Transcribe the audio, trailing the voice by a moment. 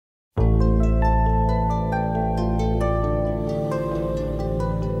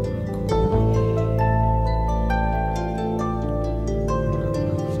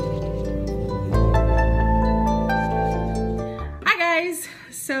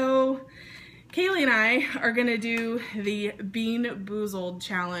Kaylee and I are gonna do the Bean Boozled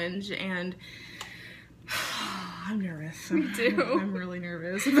challenge, and I'm nervous. Me too. I'm really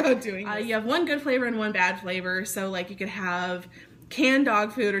nervous about doing this. You have one good flavor and one bad flavor, so like you could have canned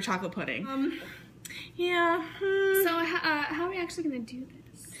dog food or chocolate pudding. Yeah. So how are we actually gonna do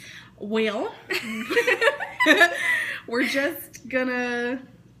this? Well, we're just gonna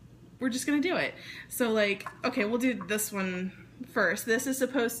do it. So like, okay, we'll do this one first. This is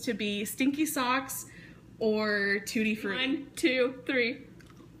supposed to be Stinky Socks or Tutti Frutti. 1, 2, 3.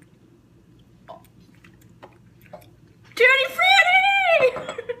 Tutti Frutti!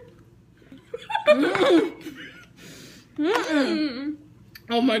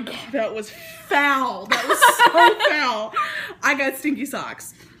 Oh my god, that was foul. That was so foul. I got Stinky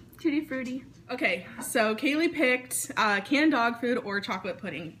Socks. Tutti Frutti. Okay, so Kaylee picked canned dog food or chocolate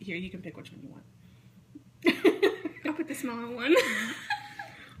pudding. Here, you can pick which one you want. I'll put the smaller one.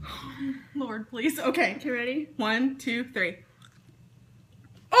 Lord, please. Okay. Okay, ready? 1, 2, 3.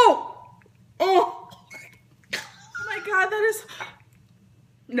 Oh! Oh! Oh my god, that is...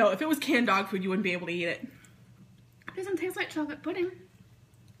 No, if it was canned dog food, you wouldn't be able to eat it. It doesn't taste like chocolate pudding.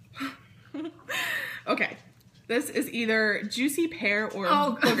 Okay. This is either juicy pear or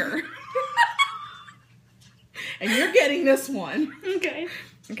Oh. booger. And you're getting this one. Okay.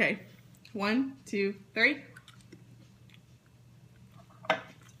 Okay. 1, 2, 3.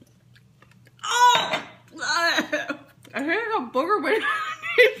 Oh! I think a booger, but it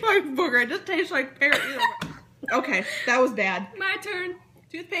tastes like booger. It just tastes like pear. Okay, that was bad. My turn.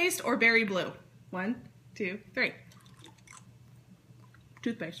 Toothpaste or berry blue? 1, 2, 3.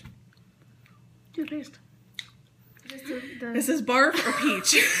 Toothpaste. Toothpaste. This is barf or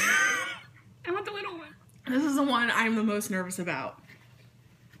peach. I want the little one. This is the one I'm the most nervous about.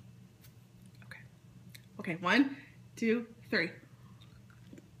 Okay. Okay, 1, 2, 3.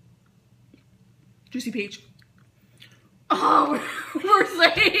 Juicy peach. Oh, we're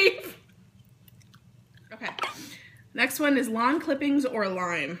safe. Okay. Next one is lawn clippings or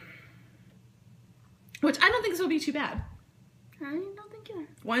lime. Which I don't think this will be too bad. I don't think either.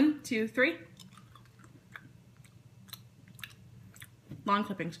 1, 2, 3. Lawn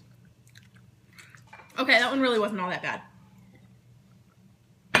clippings. Okay, that one really wasn't all that bad.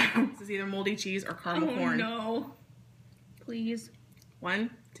 This is either moldy cheese or caramel corn. No. Please.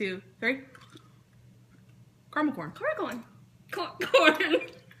 1, 2, 3. Caramel corn. Corn. Corn.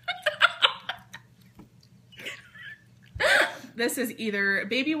 This is either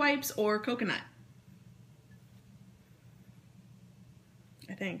baby wipes or coconut.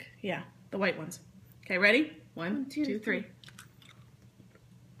 I think. Yeah, the white ones. Okay, ready? 1, 2, 3.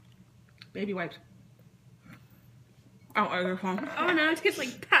 Baby wipes. Oh, other phone. Oh no, it gets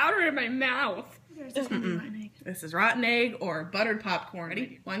like powder in my mouth. This is rotten egg or buttered popcorn.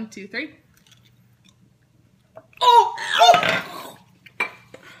 Ready? 1, 2, 3. Oh! Oh!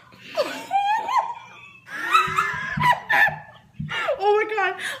 Oh my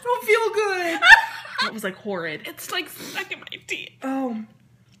god, I don't feel good. That was like horrid. It's like stuck in my teeth. Oh.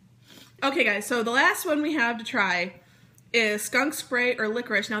 Okay guys, so the last one we have to try is skunk spray or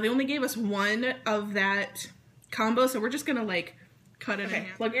licorice. Now they only gave us one of that combo, so we're just gonna like cut it in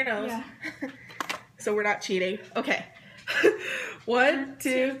half. Plug your nose. Yeah. So we're not cheating. Okay. 1,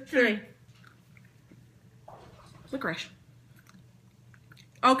 2, 3. Licorice.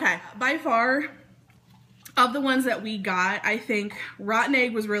 Okay, by far, of the ones that we got, I think rotten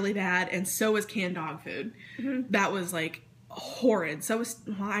egg was really bad, and so was canned dog food. That was like horrid. So was,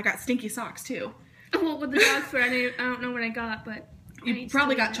 well, I got stinky socks too. Well, with the dog food, I don't know what I got, but You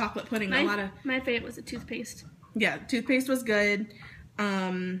probably got chocolate pudding. My favorite was the toothpaste. Yeah, toothpaste was good.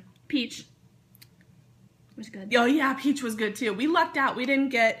 Peach was good. Oh yeah, peach was good too. We lucked out. We didn't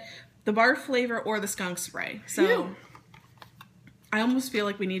get the barf flavor or the skunk spray. So Ew. I almost feel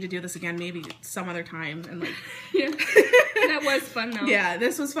like we need to do this again, maybe some other time. And like, Yeah, that was fun though. Yeah,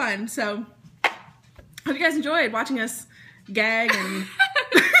 this was fun. So hope you guys enjoyed watching us gag and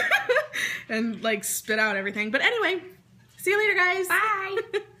and like spit out everything. But anyway, see you later, guys. Bye.